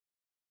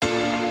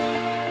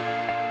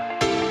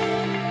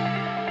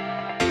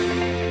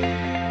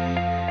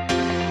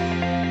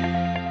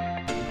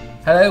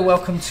Hello,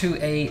 welcome to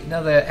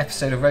another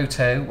episode of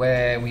Roto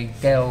where we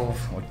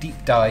delve or deep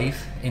dive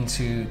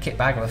into kit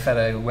bag of a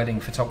fellow wedding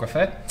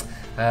photographer.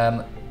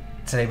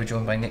 Today we're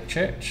joined by Nick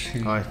Church,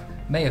 who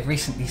may have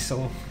recently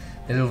saw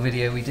the little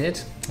video we did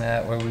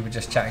where we were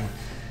just chatting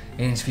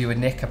in an interview with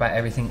Nick about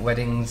everything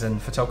weddings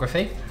and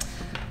photography.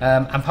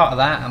 And part of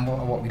that, and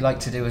what we like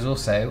to do, is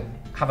also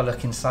have a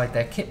look inside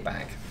their kit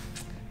bag.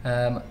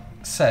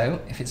 So,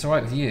 if it's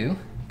alright with you,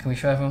 can we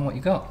show everyone what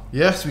you got?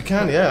 Yes, we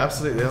can, yeah,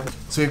 absolutely.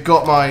 So we've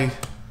got my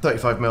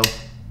 35mm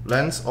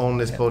lens on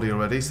this body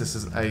already. So this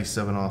is an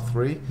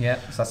A7R3. Yeah,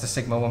 so that's a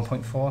Sigma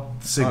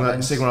 1.4. Sigma Art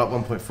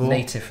 1.4.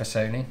 Native for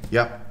Sony.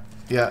 Yeah,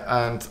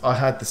 and I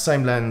had the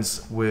same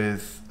lens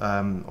with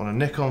on a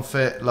Nikon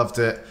fit, loved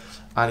it,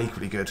 and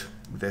equally good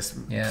with this.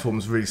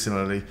 Performs really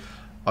similarly.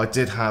 I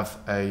did have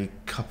a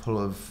couple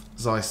of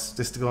Zeiss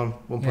Distagon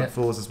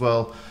 1.4s as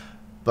well,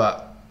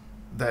 but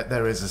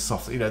there is a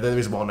soft, there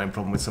is a well-known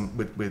problem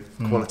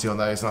with quality on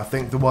those, and I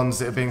think the ones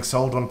that are being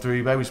sold on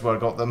through eBay, which is where I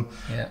got them,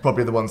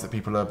 probably the ones that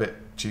people are a bit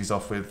cheesed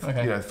off with,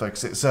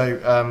 focus it.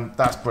 So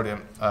that's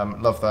brilliant.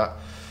 Love that.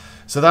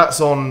 So that's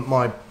on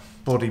my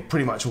body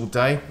pretty much all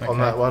day on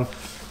that one.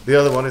 The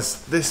other one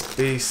is this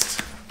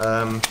beast,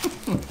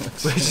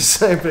 which is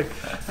so big.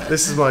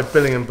 This is my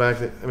Billingham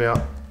bag. Let me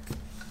out.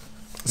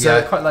 So,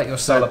 I quite like your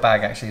solar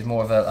bag. Actually, it's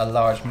more of a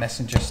large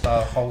messenger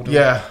style holder.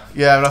 Yeah,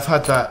 and I've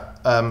had that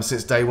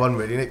since day one,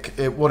 really.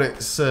 And what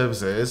it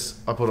serves is,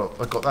 I got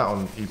that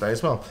on eBay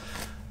as well.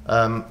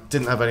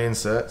 Didn't have any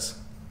inserts.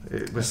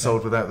 It was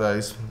sold without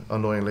those,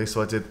 annoyingly.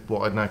 So I did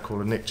what I'd now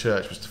call a Nick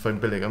Church, which is to phone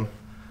Billingham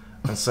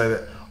and say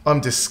that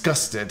I'm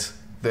disgusted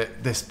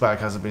that this bag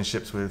hasn't been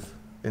shipped with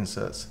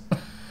inserts.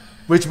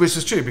 Which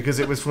was true, because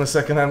it was from a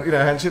second-hand,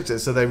 hand shipped it,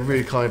 so they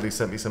really kindly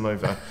sent me some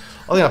over.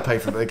 I think I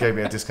paid for it, but they gave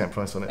me a discount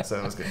price on it, so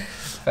that was good.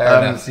 Fair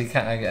enough. So you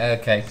can't.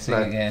 Okay. So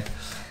no.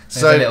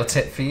 There's a little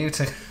tip for you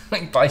to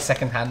buy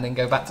second-hand and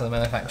go back to the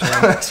manufacturer.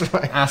 That's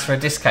right. Ask for a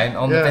discount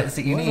on the bits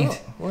that you need.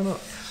 Why not?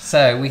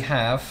 So we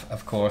have,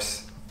 of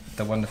course,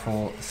 the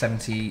wonderful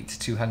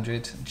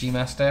 70-200 G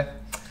Master.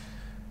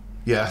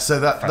 Yeah. So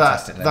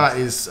that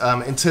is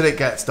until it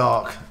gets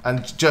dark,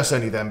 and just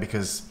only then,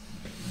 because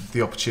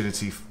the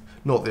opportunity.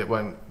 Not that it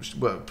won't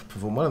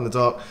perform well in the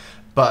dark,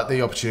 but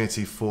the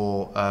opportunity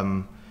for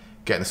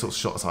getting the sorts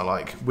of shots I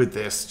like with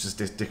this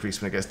just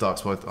decrease when it gets dark,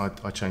 so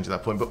I change at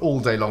that point. But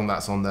all day long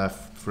that's on there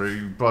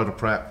through bridal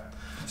prep.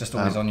 Just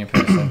always on your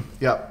person.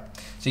 Yeah.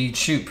 So you'd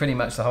shoot pretty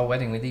much the whole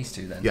wedding with these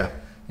two then?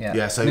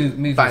 Yeah, so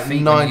move about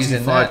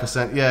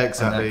 95%, yeah,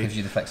 exactly. And that gives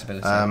you the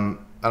flexibility. And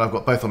I've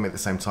got both on me at the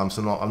same time,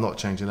 so I'm not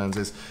changing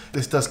lenses.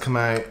 This does come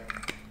out,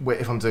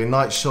 if I'm doing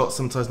night shots,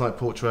 sometimes night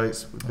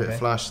portraits, with a bit of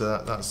flash,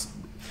 so that's...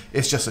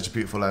 It's just such a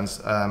beautiful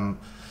lens.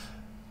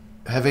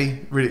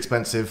 Heavy, really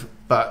expensive,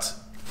 but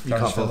you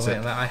can't fault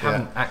it. I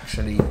haven't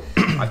actually.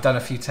 I've done a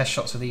few test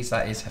shots with these.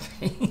 That is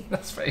heavy.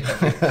 That's very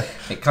heavy.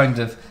 It kind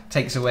of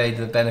takes away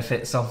the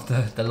benefits of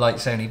the light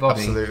Sony body.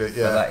 Absolutely,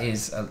 yeah. But that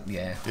is,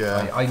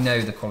 I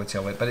know the quality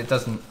of it, but it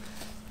doesn't.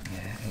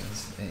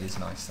 Yeah, it is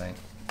nice thing.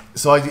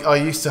 So I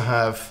used to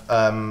have.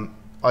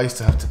 I've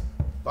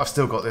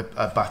still got the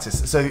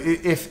Batis. So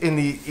if in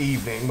the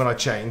evening when I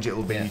change, it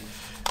will be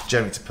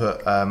generally to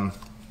put.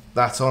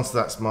 That on, so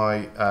that's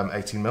my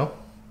 18mm.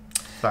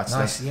 That's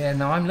nice. Yeah,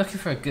 no, I'm looking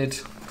for a good.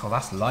 Oh,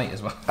 that's light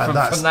as well. From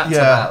that to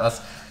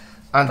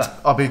that.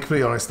 I'll be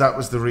completely honest. That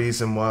was the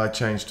reason why I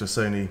changed to a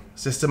Sony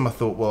system. I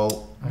thought,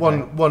 well,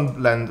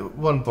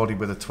 one body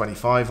with a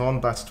 25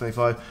 on, battery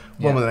 25,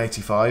 one with an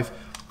 85.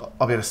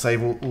 I'll be able to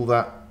save all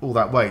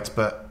that weight.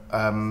 But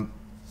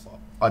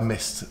I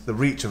missed the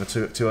reach of a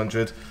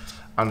 200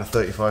 and the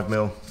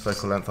 35mm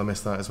focal length. I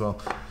missed that as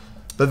well.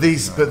 But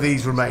these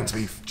remain to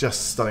be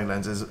just stunning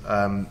lenses.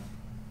 I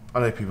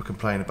know people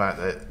complain about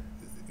that,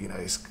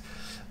 it's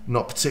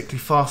not particularly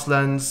fast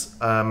lens,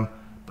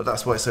 but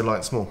that's why it's so light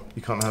and small.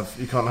 You can't have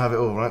it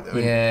all, right? I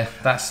mean,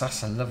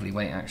 that's a lovely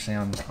weight actually.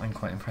 I'm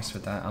quite impressed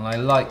with that, and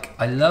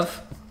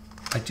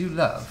I do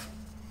love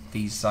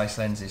these Zeiss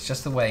lenses.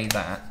 Just the way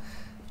that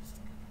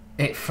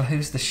it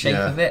flows, the shape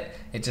of it.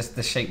 It just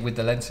the shape with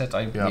the lens head.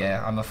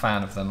 I'm a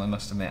fan of them, I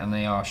must admit, and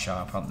they are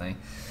sharp, aren't they?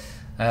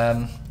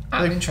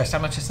 I'm interested.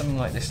 How much is something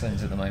like this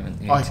lens at the moment?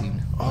 The 18.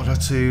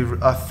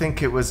 I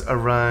think it was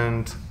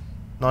around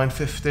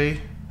 $950,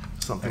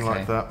 something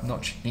like that.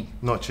 Not cheap.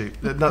 Not cheap.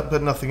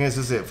 But nothing is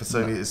it for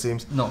Sony? It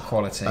seems not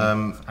quality.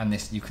 And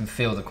this, you can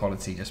feel the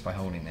quality just by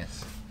holding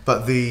this.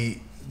 But the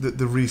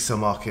resale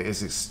market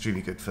is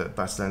extremely good for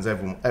Batis lens.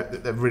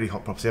 They're really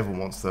hot property. Everyone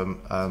wants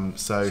them.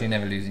 So you're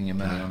never losing your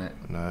money on it.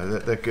 No,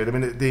 they're good. I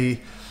mean,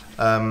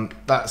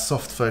 that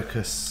soft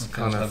focus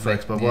kind of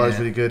focus by wire is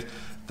really good.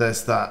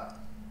 There's that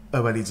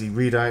OLED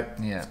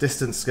readout,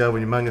 distance scale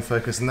when you manual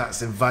focus, and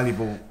that's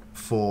invaluable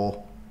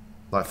for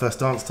like first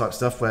dance type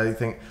stuff where you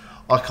think,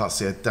 I can't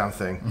see a damn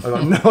thing. I've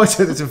got no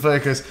idea that's in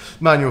focus.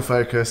 Manual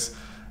focus,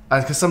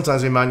 and because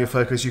sometimes in manual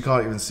focus you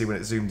can't even see when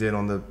it's zoomed in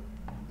on the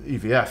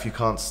EVF. You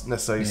can't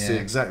necessarily see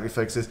exactly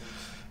focuses.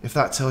 If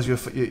that tells you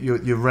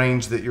your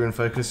range that you're in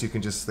focus, you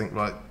can just think,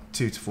 right,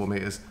 2 to 4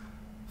 meters.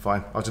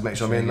 fine. I'll just make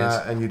sure I'm in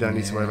that, and you don't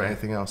need to worry about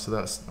anything else. So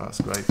that's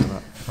great for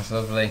that. That's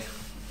lovely.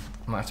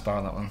 I might have to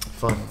borrow that one.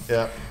 Fine.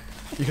 Yeah.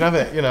 You can have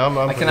it. You know,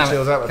 I'm can have it.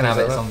 Out can have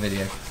it. It's on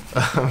video.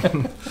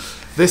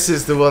 This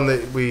is the one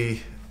that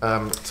we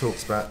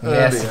talked about.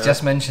 Yes, he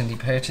just mentioned he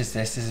purchased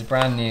this. This is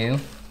brand new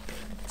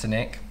to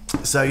Nick.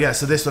 So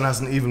so this one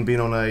hasn't even been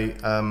on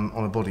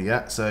a body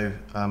yet. So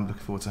I'm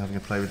looking forward to having a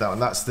play with that one.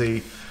 That's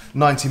the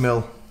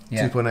 90mm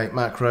 2.8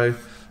 macro.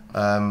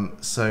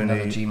 Sony.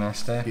 Another G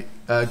Master.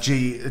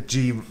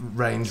 G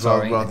range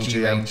rather than G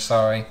GM. range.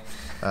 Sorry,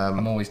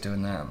 I'm always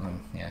doing that.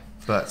 Yeah.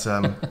 But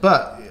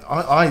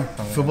I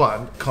for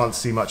one can't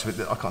see much of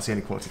it. I can't see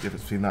any quality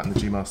difference between that and the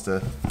G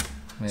Master.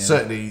 Yeah.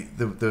 Certainly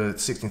the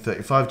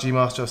 1635 G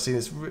Master I've seen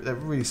they're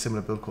really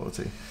similar build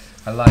quality.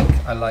 I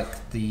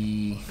like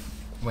the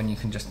when you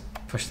can just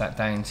push that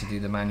down to do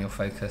the manual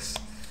focus,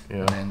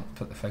 and then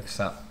put the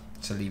focus up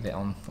to leave it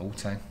on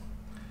auto.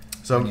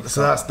 So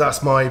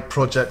that's my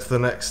project for the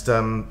next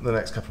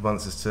couple of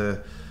months, is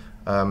to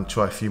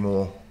try a few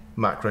more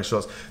macro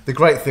shots. The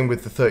great thing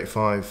with the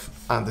 35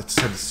 and the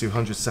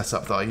 7200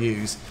 setup that I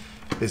use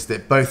is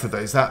that both of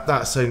those that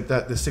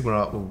the Sigma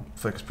Art will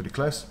focus pretty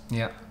close.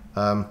 Yeah.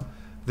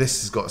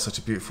 This has got such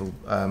a beautiful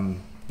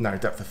narrow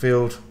depth of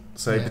field.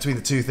 So between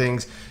the two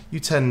things, you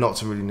tend not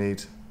to really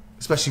need,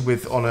 especially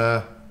on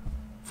a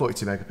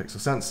 42 megapixel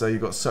sensor,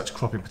 you've got such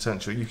cropping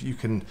potential. You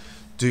can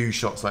do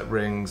shots like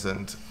rings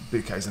and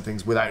bouquets and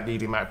things without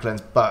needing macro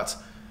lens. But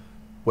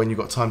when you've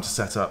got time to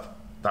set up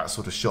that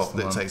sort of shot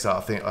that it takes out,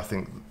 I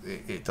think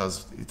it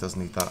does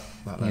need that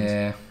lens.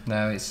 Yeah,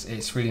 no,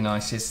 it's really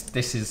nice.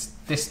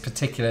 This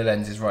particular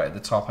lens is right at the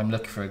top. I'm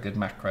looking for a good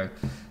macro.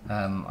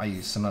 I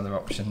use some other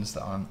options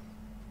that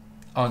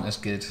aren't as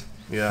good.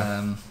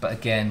 Yeah. But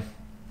again,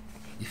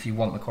 if you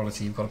want the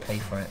quality, you've got to pay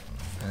for it.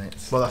 And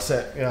well, that's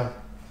it. Yeah.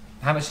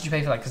 How much did you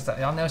pay for that? Because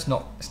I know it's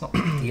not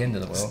the end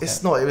of the world.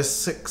 It's not. It was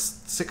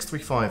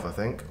 635, I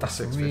think. That's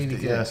really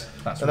good. Yeah.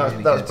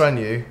 That was brand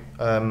new.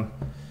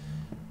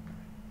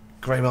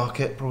 Grey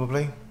market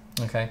probably.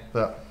 Okay.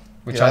 But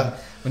we're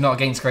not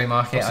against grey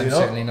market. I'm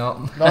certainly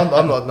not. No,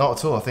 I'm not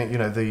at all. I think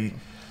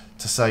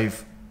to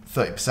save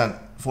 30%,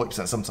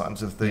 40%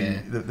 sometimes of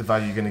the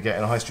value you're going to get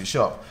in a high street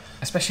shop,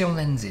 especially on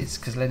lenses,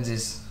 because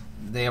lenses,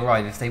 they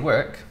arrive if they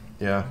work.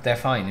 Yeah, they're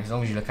fine as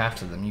long as you look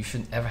after them. You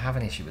shouldn't ever have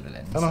an issue with the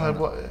lens. And I had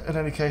in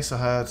any case, I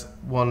had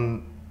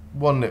one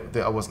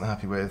that I wasn't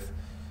happy with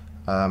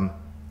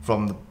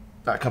from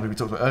that company we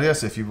talked about earlier.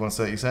 So if you want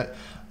to say it,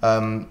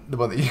 the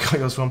one that you got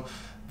yours from,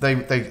 they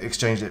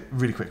exchanged it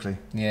really quickly.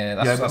 Yeah,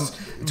 that's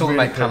talking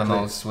really about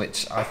Panamols,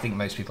 which I think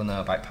most people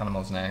know about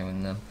Panamols now.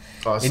 And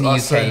in the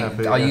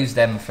UK, I use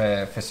them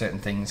for certain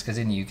things, because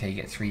in the UK you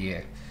get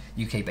 3-year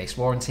UK-based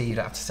warranty. You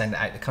don't have to send it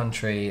out the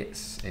country.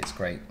 It's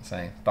great.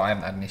 So, but I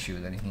haven't had an issue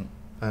with anything.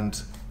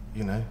 And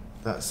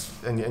that's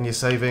and you're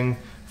saving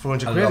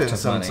 400 quid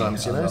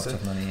sometimes. A lot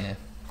of money, yeah.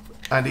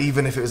 And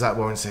even if it was that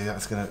warranty,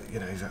 that's gonna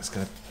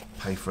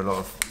pay for a lot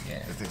of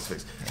things to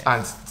fix. Yeah.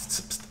 And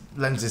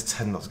lenses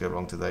tend not to go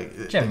wrong, do they?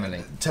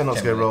 Generally, tend not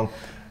to go wrong.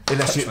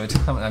 Unless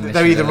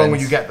they're either wrong when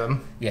you get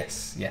them.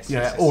 Yes.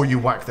 Or you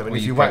whack them, and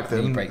if you whack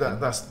them,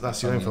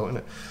 that's your own fault,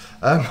 isn't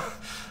it?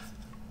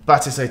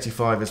 Batis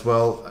 85 as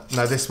well.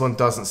 Now this one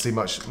doesn't see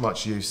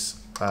much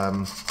use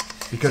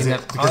because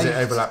it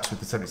overlaps with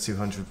the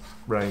 7200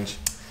 range.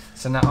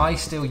 So now I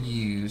still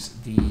use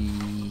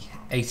the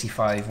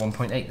 85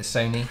 1.8, the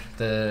Sony,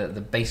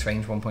 the base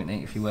range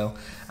 1.8, if you will,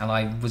 and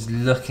I was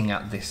looking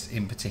at this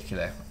in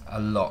particular a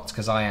lot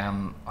because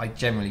I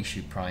generally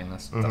shoot prime.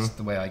 That's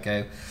the way I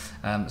go.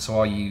 So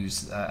I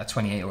use a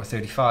 28 or a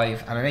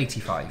 35 and an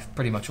 85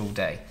 pretty much all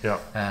day. Yeah.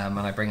 And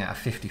I bring out a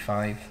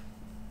 55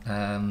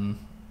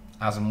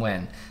 as and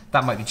when.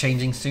 That might be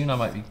changing soon. I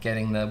might be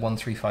getting the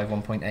 135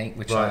 1.8,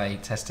 which I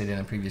tested in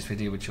a previous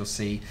video, which you'll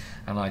see,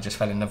 and I just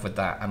fell in love with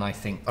that. And I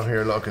think I'm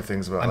hearing a lot of good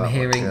things about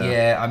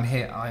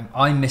that.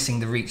 I'm missing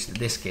the reach that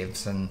this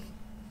gives, and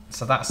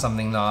so that's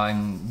something that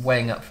I'm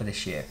weighing up for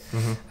this year.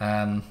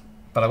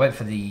 But I went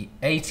for the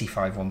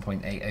 85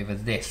 1.8 over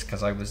this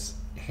because I was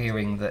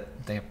hearing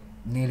that they're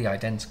nearly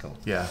identical.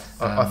 Yeah,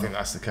 I think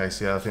that's the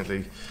case. Yeah, I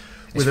think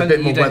with a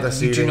bit more weather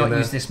sealing. You do not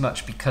use this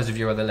much because of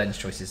your other lens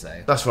choices,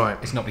 though. That's right.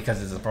 It's not because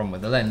there's a problem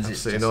with the lens.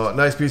 Absolutely not.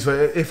 No, it's beautiful.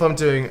 If I'm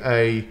doing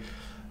a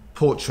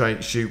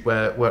portrait shoot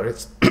where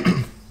it's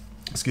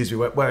excuse me,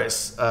 where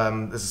it's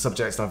there's a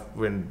subject stuff,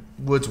 we're in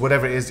woods,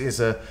 whatever it is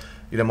a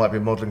might be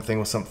a modelling thing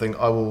or something,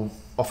 I will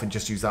often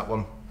just use that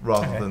one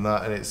rather than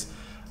that, and it's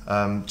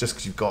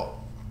just because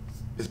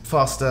it's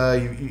faster.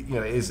 It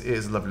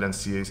is a lovely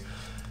lens to use.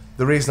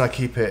 The reason I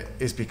keep it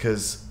is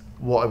because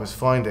what I was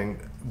finding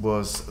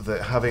was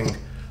that having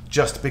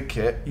just big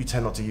kit, you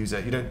tend not to use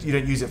it. You don't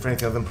use it for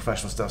anything other than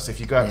professional stuff. So if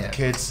you go out with the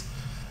kids,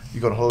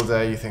 you go on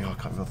holiday, you think, I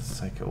can't be bothered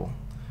to take it all.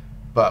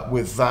 But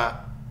with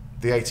that,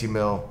 the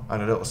 80mm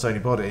and a little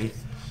Sony body,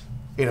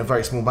 in a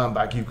very small man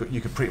bag, you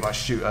could pretty much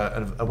shoot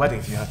a wedding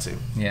if you had to.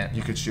 Yeah.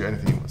 You could shoot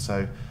anything you want.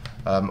 So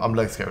I'm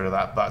loath to get rid of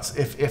that. But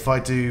if I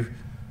do,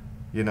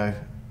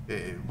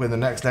 when the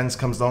next lens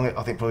comes along,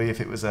 I think probably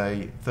if it was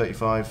a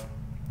 35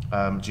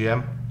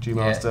 G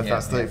Master. If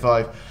that's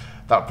 35,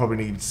 that probably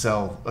need to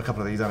sell a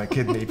couple of these and a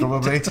kidney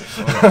probably. So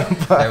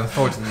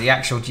unfortunately, the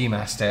actual G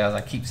Master, as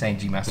I keep saying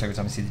G Master every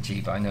time I see the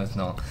G, but I know it's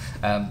not.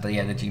 But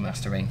yeah, the G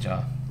Master range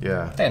are.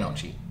 Yeah. They're not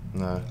cheap.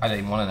 No. I don't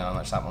even want to know how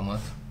much that one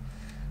was.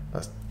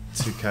 That's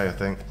 2K, I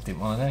think. Didn't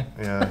want to know.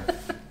 Yeah.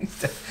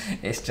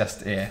 It's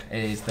just it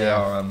is. They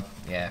are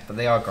but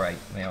they are great.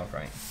 They are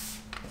great.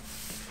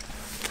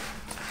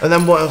 And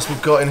then what else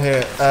we've got in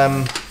here?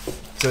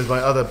 So my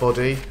other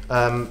body.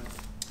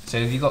 So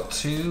have you got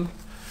two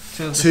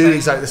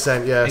exactly the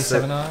same, yeah.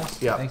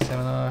 A7Rs? Yeah.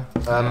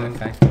 A7R.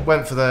 Okay.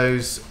 Went for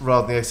those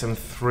rather than the A7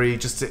 III.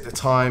 Just at the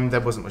time,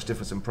 there wasn't much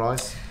difference in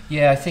price.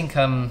 Yeah, I think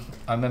I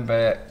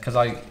remember because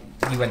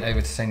you went over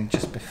to Sony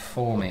just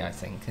before me, I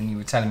think, and you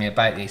were telling me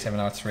about the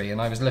A7R III,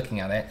 and I was looking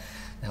at it,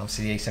 and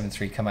obviously the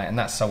A7 III come out, and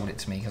that sold it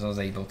to me because I was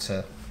able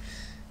to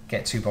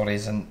get two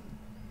bodies, and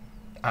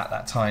at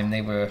that time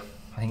they were,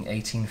 I think,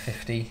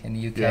 $1,850 in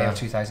the UK or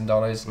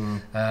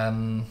 $2,000,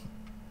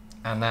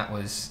 and that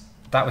was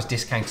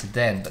discounted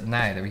then, but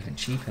now they're even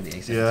cheaper. The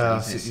A7 III. Yeah,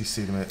 you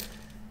see them.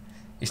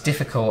 It's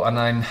difficult,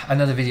 and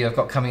another video I've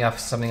got coming up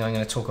is something I'm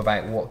going to talk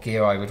about what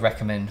gear I would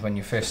recommend when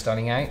you're first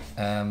starting out.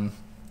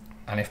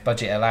 And if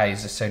budget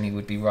allows, the Sony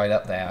would be right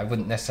up there. I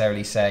wouldn't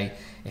necessarily say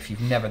if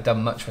you've never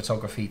done much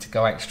photography to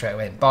go out straight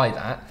away and buy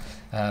that,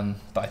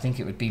 but I think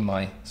it would be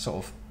my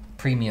sort of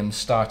premium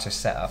starter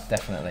setup,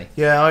 definitely.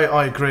 Yeah,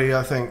 I agree.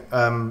 I think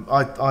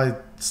I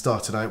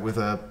started out with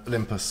a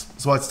Olympus,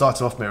 so I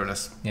started off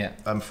mirrorless. Yeah.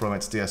 Before I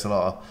went to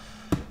DSLR,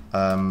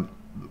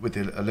 with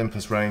the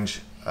Olympus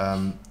range,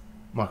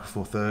 micro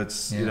four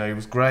thirds. You know, it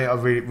was great. I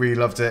really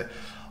loved it.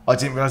 I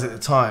didn't realise at the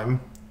time,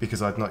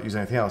 because I'd not used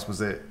anything else, was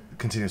that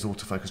continuous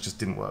autofocus just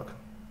didn't work.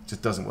 It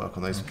just doesn't work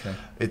on those. Okay.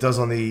 It does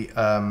on the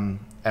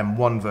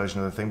M1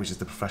 version of the thing, which is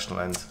the professional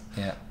end,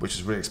 which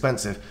is really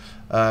expensive.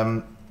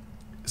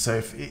 So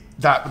if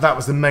that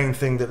was the main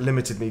thing that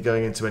limited me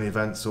going into any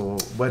events or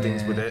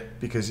weddings with it,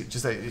 because it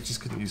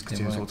just couldn't use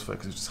continuous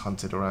autofocus. It was just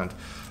hunted around.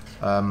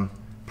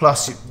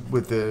 Plus,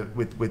 with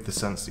the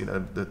sense, you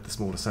know, the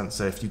smaller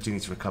sensor, if you do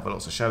need to recover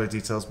lots of shadow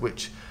details,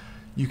 which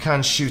you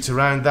can shoot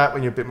around that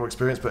when you're a bit more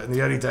experienced, but in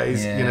the early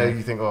days, you know,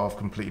 you think, oh, I've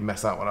completely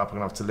messed that one up. I'm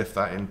gonna have to lift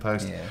that in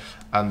post,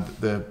 and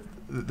the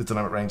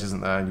dynamic range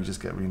isn't there, and you just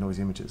get really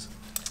noisy images.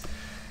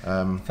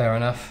 Fair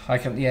enough.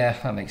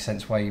 That makes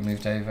sense why you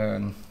moved over,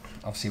 and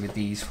obviously with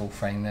these full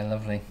frame, they're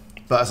lovely.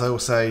 But as I will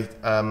say,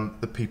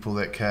 the people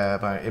that care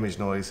about image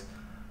noise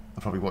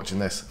are probably watching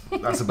this.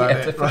 That's about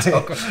it, right?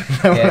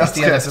 It's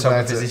the other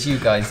photographers, it's you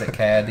guys that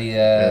care.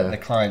 The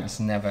clients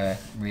never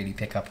really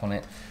pick up on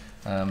it.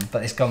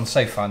 But it's gone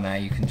so far now,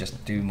 you can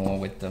just do more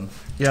with them.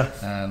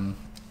 Yeah.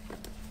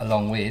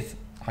 Along with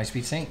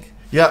high-speed sync.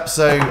 Yeah,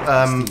 so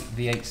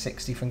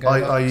V860 from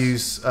Gobox. I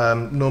use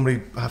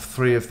normally have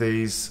 3 of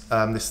these.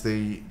 This is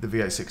the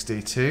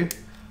V860 too.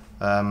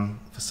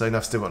 For Sony,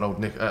 I've still got an old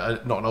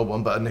not an old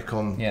one, but a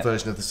Nikon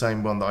version of the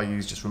same one that I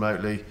use just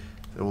remotely.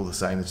 They're all the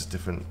same. They're just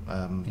different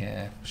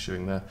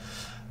shooting there.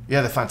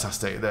 Yeah, they're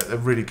fantastic. They're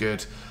really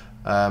good.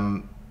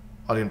 I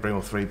didn't bring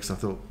all 3 because I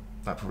thought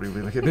that probably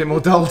would make it a bit more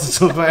dull to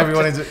talk about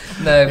everyone.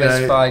 No,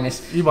 but it's fine.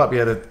 You might be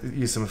able to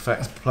use some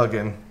effects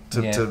plug-in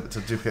to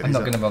duplicate. I'm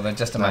not going to bother.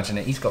 Just imagine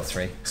it. He's got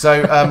 3.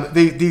 So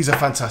these are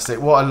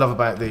fantastic. What I love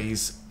about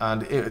these,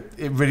 and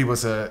it really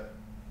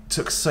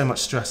took so much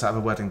stress out of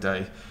a wedding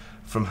day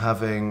from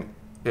having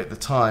at the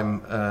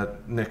time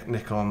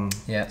Nikon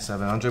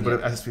 700,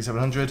 but SP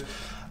 700,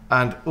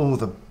 and all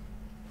the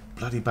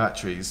bloody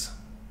batteries.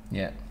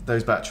 Yeah.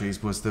 Those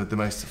batteries was the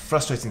most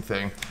frustrating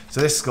thing.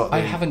 So this has got. I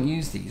haven't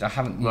used these. I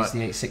haven't used the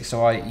 8.6.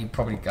 So you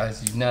probably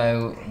guys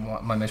know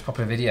my most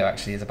popular video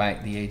actually is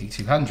about the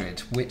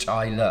AD200, which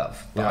I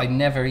love, but I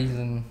never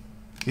even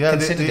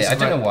considered it. I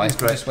don't know why. I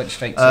just went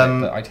straight to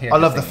it. But I'd hear. I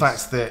love the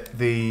fact that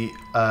the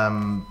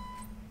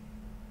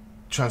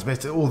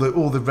transmitter, all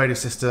the radio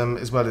system,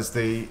 as well as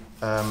the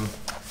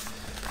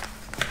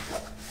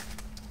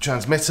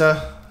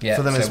transmitter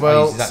for them as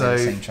well. Exactly the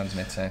same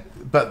transmitter.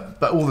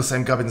 But all the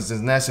same gubbins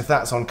in there. So if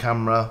that's on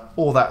camera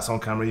or that's on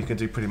camera, you can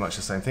do pretty much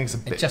the same thing. It's a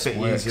bit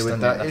easier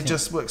with that. It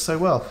just works so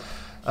well.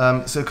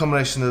 So a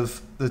combination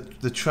of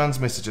the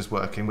transmitter just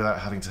working without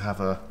having to have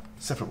a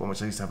separate one,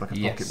 which I used to have like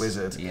a Pocket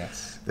Wizard.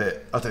 Yes.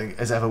 That I don't think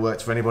has ever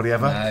worked for anybody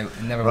ever. No,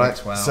 it never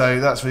works well. So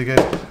that's really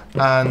good.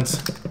 And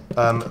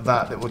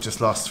that will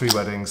just last 3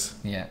 weddings.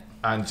 Yeah.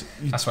 And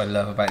that's what I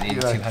love about the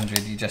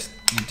AD200.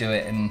 You do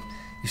it and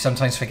you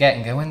sometimes forget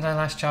and go, when did I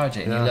last charge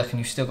it? And you look and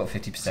you've still got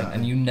 50%,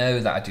 and you know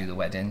that I do the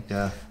wedding.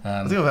 Yeah.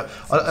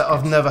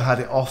 I've never had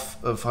it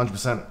off of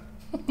 100%.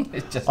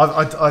 It's just,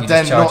 I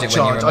then not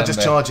charge. I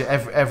just charge it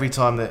every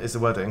time that it's a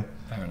wedding,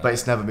 but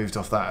it's never moved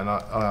off that, and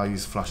I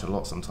use flash a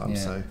lot sometimes.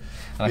 Yeah. So and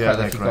I quite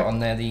like you've got on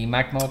there the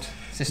MagMod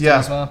system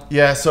as well.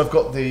 Yeah. So I've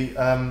got the.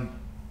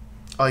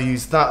 I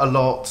use that a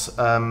lot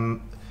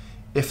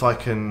if I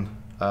can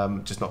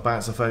just not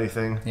bounce off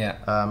anything.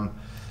 Yeah.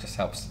 Just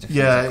helps to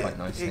diffuse it quite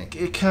nicely.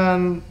 It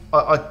can.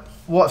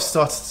 What I've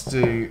started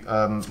to do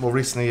more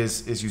recently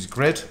is use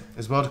grid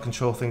as well to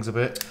control things a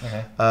bit.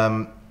 Okay.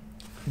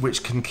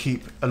 which can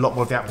keep a lot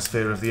more of the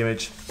atmosphere of the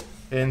image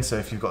in. So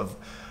if you've got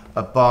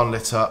a barn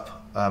lit up,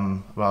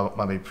 well,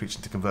 I may be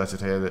preaching to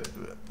converted here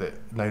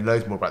that know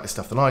loads more about this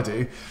stuff than I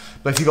do,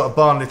 but if you've got a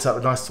barn lit up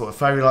with nice sort of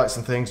fairy lights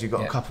and things, you've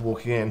got a couple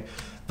walking in,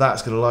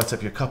 that's going to light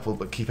up your couple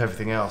but keep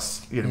everything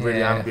else, you know,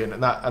 really ambient,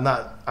 and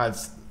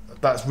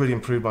that's really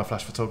improved my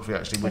flash photography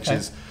actually, which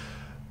is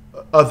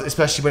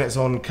especially when it's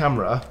on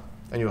camera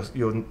and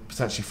you're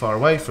potentially far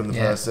away from the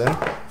person,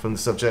 from the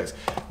subject.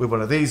 With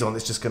one of these on,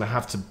 it's just going to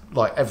have to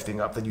light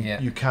everything up. Then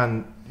you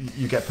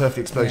get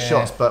perfectly exposed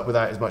shots, but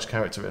without as much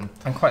character in.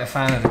 I'm quite a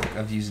fan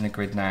of using a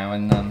grid now,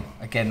 and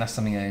again, that's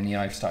something only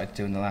I've started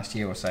doing the last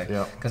year or so.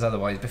 Because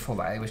otherwise, before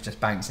that, it was just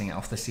bouncing it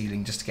off the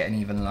ceiling just to get an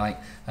even light,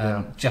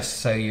 just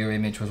so your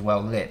image was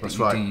well lit. But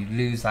you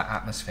lose that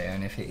atmosphere,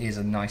 and if it is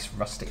a nice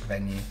rustic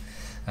venue,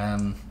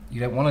 you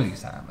don't want to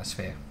lose that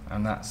atmosphere,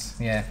 and that's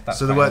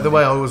so the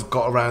way I always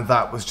got around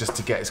that was just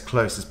to get as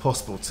close as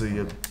possible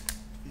to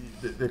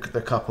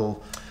the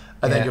couple,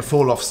 and then you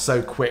fall off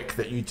so quick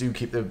that you do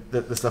keep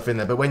the stuff in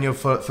there. But when you're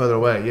further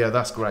away,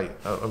 that's great.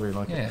 I really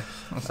like it. Yeah,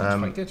 that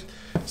sounds quite good.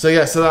 So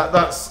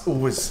that's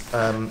always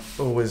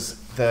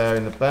there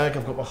in the bag.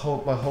 I've got my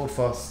hold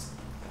fast.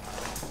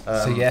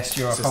 So yes,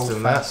 you're a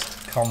hold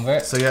fast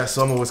convert. So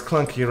I'm always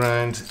clunking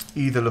around,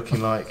 either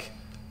looking like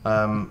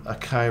a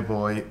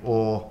cowboy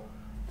or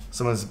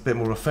someone's a bit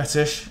more of a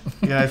fetish,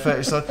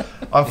 fetish side.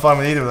 I'm fine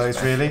with either of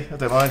those, really. I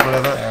don't mind,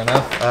 whatever. Fair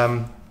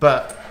enough.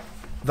 But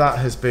that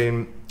has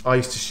been. I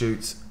used to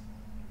shoot.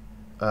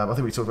 I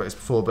think we talked about this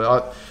before,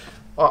 but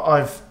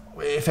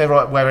if ever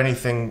I wear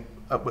anything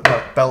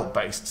like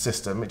belt-based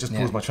system, it just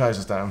pulls my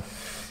trousers down,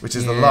 which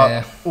is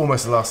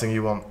almost the last thing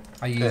you want.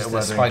 I use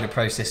the Spider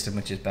Pro system,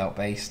 which is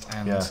belt-based,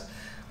 and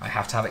I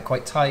have to have it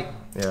quite tight.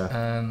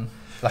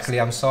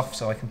 Luckily, I'm soft,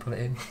 so I can pull it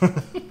in.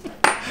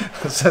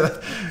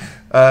 So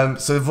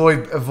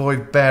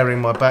avoid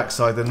bearing my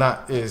backside, then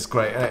that is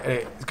great. And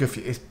it's good for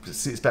you.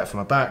 It's better for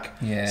my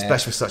back,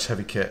 especially with such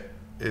heavy kit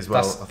as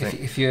well. I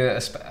think if you're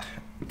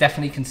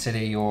definitely consider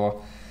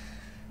your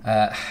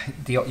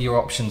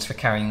options for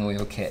carrying all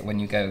your kit when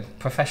you go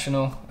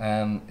professional.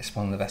 It's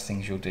one of the best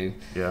things you'll do.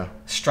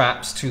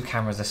 Straps, 2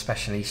 cameras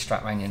especially,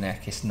 strapped around your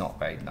neck. It's not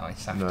very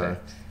nice after.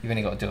 You've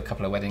only got to do a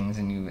couple of weddings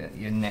and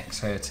your neck's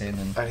hurting.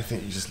 And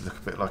anything, you just look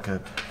a bit like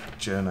a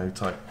journo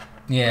type.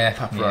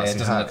 Paparazzi it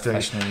doesn't look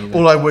professional either.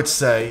 All I would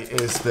say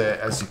is that,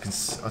 as you can,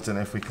 I don't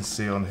know if we can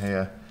see on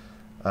here,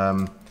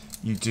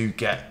 you do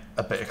get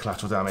a bit of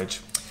collateral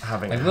damage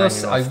having. I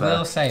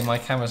will say my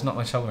camera's not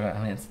much older,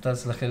 and it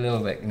does look a little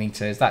bit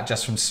neater. Is that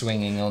just from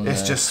swinging on?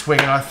 It's just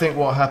swinging. I think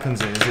what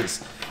happens is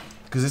it's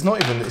because it's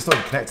not even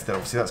connected there.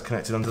 Obviously, that's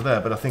connected under there,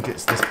 but I think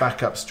it's this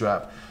backup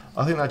strap.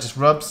 I think that just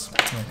rubs.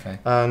 Okay.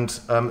 And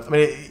I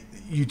mean,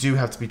 you do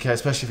have to be careful,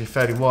 especially if you're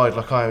fairly wide,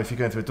 like I am. If you're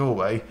going through a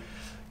doorway,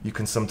 you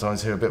can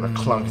sometimes hear a bit of a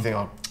clunk. You think,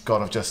 oh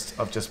God, I've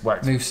just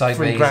whacked move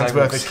sideways, £3,000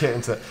 worth of kit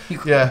into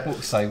it.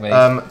 Walk sideways.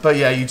 But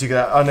you do get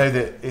that. I know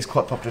that it's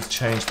quite popular to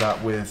change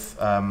that with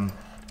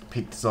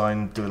Peak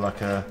Design, do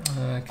like a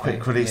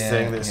quick release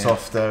thing that's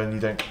softer and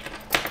you don't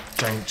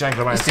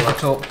jangle around. It's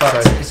difficult,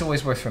 but it's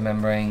always worth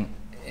remembering.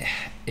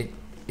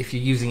 If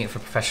you're using it for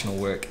professional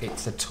work,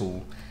 it's a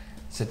tool.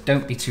 So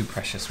don't be too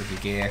precious with your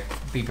gear.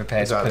 Be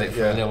prepared to put it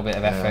through a little bit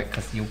of effort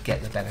because you'll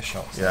get the better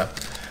shots.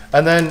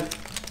 And then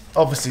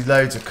obviously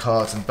loads of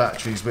cards and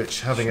batteries, which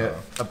having a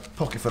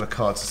pocket full of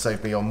cards has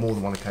saved me on more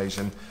than one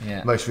occasion.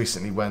 Most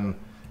recently when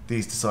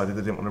these decided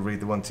they didn't want to read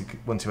the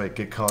 128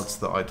 gig cards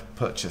that I'd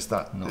purchased.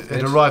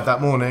 It arrived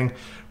that morning,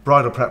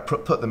 bridal prep,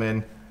 put them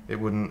in, it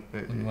wouldn't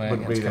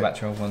read it. Go back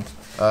to your old ones.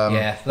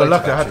 But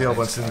luckily I had the old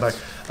ones in the bag.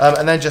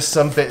 And then just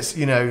some bits,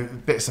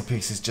 bits and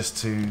pieces just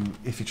to,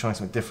 if you're trying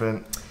something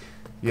different,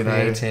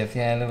 creative,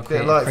 a little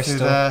bit of light crystal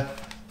through there.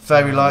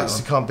 Fairy lights,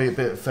 you can't beat a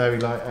bit of fairy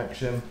light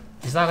action.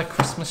 Is that a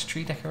Christmas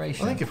tree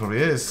decoration? I think it probably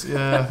is.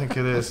 I think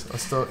it is.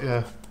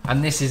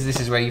 And this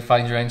is where you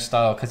find your own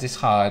style, because it's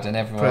hard and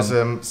everyone.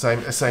 Prism, same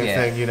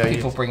thing.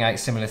 People bring out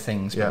similar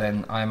things, but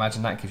then I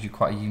imagine that gives you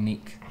quite a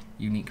unique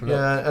look.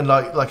 Yeah, and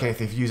like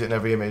anything, if you use it in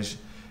every image,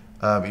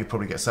 you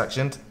probably get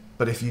sectioned.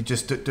 But if you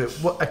just do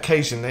it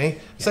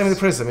occasionally, same with the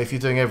prism. If you're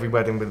doing every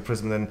wedding with a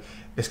prism, then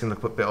it's going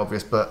to look a bit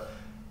obvious. But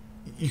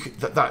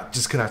that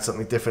just can add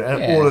something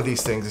different. And all of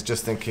these things is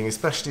just thinking,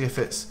 especially if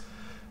it's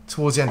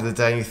towards the end of the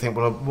day and you think,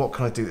 well, what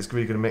can I do that's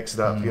really going to mix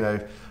it up?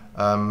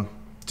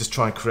 Just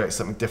try and create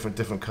something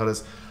different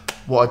colours.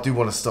 What I do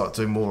want to start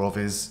doing more of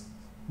is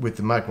with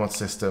the Magmod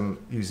system,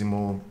 using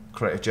more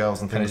creative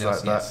gels and things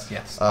like that.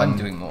 Yes, I'm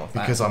doing more of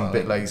that because I'm a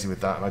bit lazy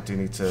with that, and I do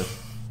need to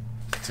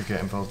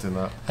get involved in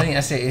that. I think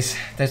that's it.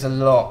 There's a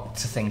lot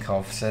to think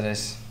of. So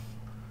there's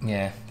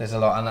a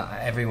lot,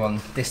 and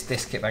everyone.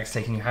 This kit bag's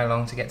taking you how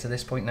long to get to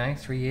this point now?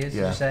 3 years,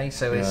 did you say?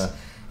 So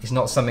it's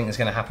not something that's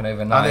going to happen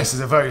overnight. And this is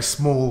a very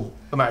small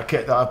amount of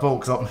kit that I bought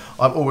because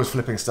I'm always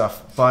flipping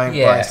stuff,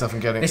 buying stuff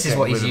and getting. This is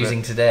what he's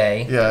using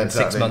today. Yeah, in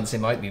 6 months, it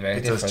might be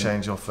very different. It does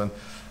change often.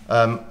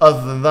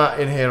 Other than that,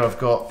 in here I've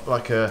got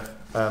like a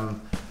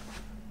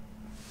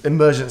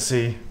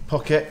emergency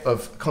pocket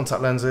of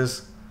contact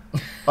lenses,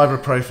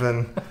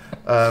 ibuprofen,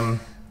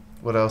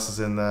 What else is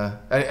in there?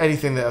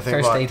 Anything that I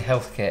think first aid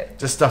health kit.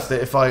 Just stuff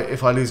that if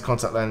I lose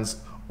contact lens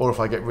or if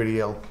I get really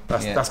ill,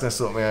 that's going to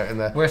sort me out in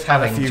there. Worth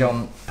having.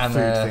 John and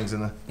food things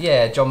in there.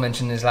 Yeah, John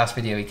mentioned in his last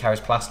video he carries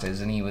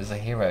plasters and he was a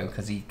hero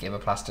because he gave a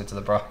plaster to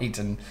the bride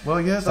and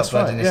that's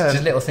right. And it's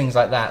just little things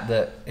like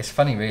that it's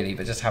funny really,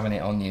 but just having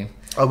it on you.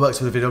 I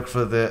worked with a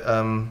videographer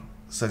that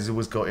said he's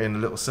always got in a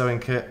little sewing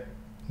kit.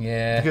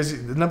 Yeah.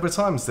 Because the number of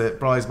times that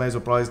bridesmaids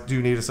or brides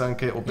do need a sewing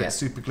kit or a bit of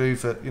super glue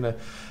for, and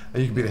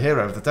you can be the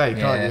hero of the day,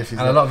 can't you? If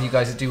and a lot of you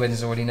guys that do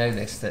weddings already know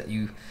this, that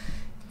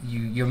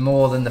you're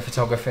more than the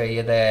photographer.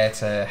 You're there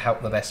to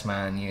help the best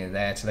man. You're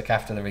there to look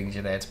after the rings.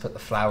 You're there to put the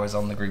flowers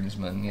on the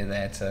groomsmen. You're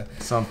there to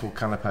sample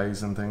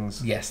canapes and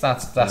things. Yes,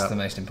 that's the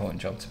most important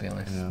job, to be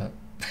honest.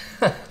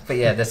 Yeah. But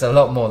yeah, there's a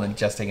lot more than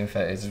just taking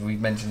photos. As we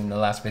mentioned in the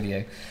last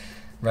video,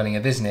 running a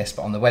business,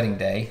 but on the wedding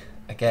day,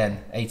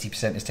 again,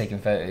 80% is taking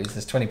photos.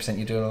 There's 20%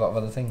 you're doing a lot of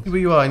other things. Well,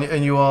 you are,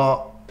 and you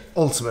are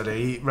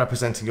ultimately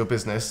representing your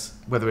business,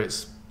 whether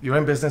it's your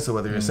own business or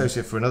whether you're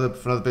associate for another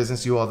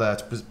business. You are there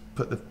to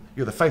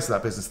you're the face of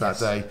that business that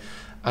day,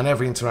 and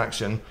every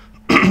interaction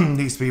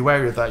needs to be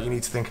wary of that. You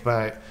need to think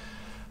about,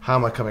 how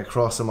am I coming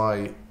across? Am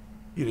I,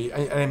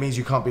 and it means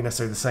you can't be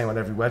necessarily the same on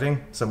every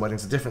wedding. Some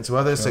weddings are different to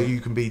others, so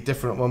you can be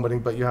different at one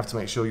wedding, but you have to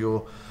make sure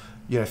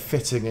you're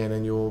fitting in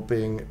and you're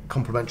being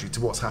complementary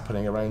to what's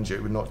happening around you,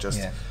 and not just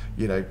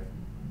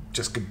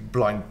just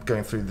blind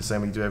going through the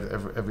same way you do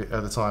every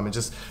other time, and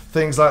just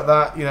things like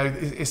that.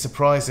 It's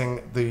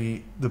surprising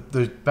the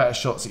better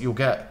shots that you'll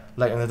get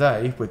late in the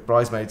day with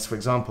bridesmaids, for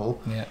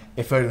example. Yeah.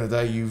 If early in the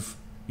day you've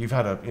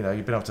had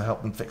you've been able to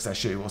help them fix their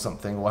shoe or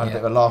something, or had a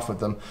bit of a laugh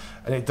with them,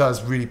 and it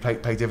does really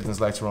pay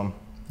dividends later on.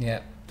 Yeah,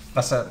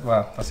 that's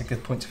a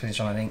good point to finish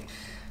on. I think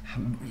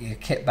your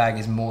kit bag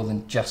is more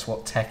than just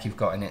what tech you've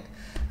got in it,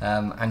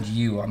 and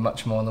you are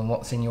much more than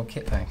what's in your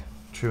kit bag.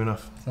 True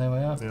enough. So there we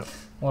are. Yeah.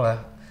 What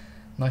a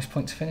nice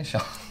point to finish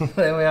on.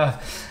 There we are.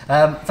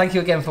 Thank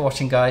you again for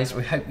watching, guys.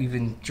 We hope you've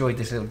enjoyed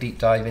this little deep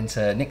dive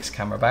into Nick's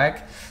camera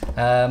bag.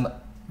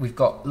 We've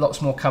got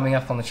lots more coming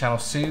up on the channel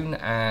soon,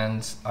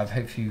 and I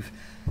hope you've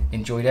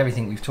enjoyed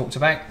everything we've talked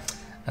about.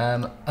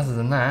 Other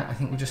than that, I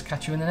think we'll just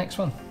catch you in the next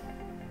one.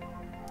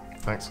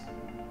 Thanks.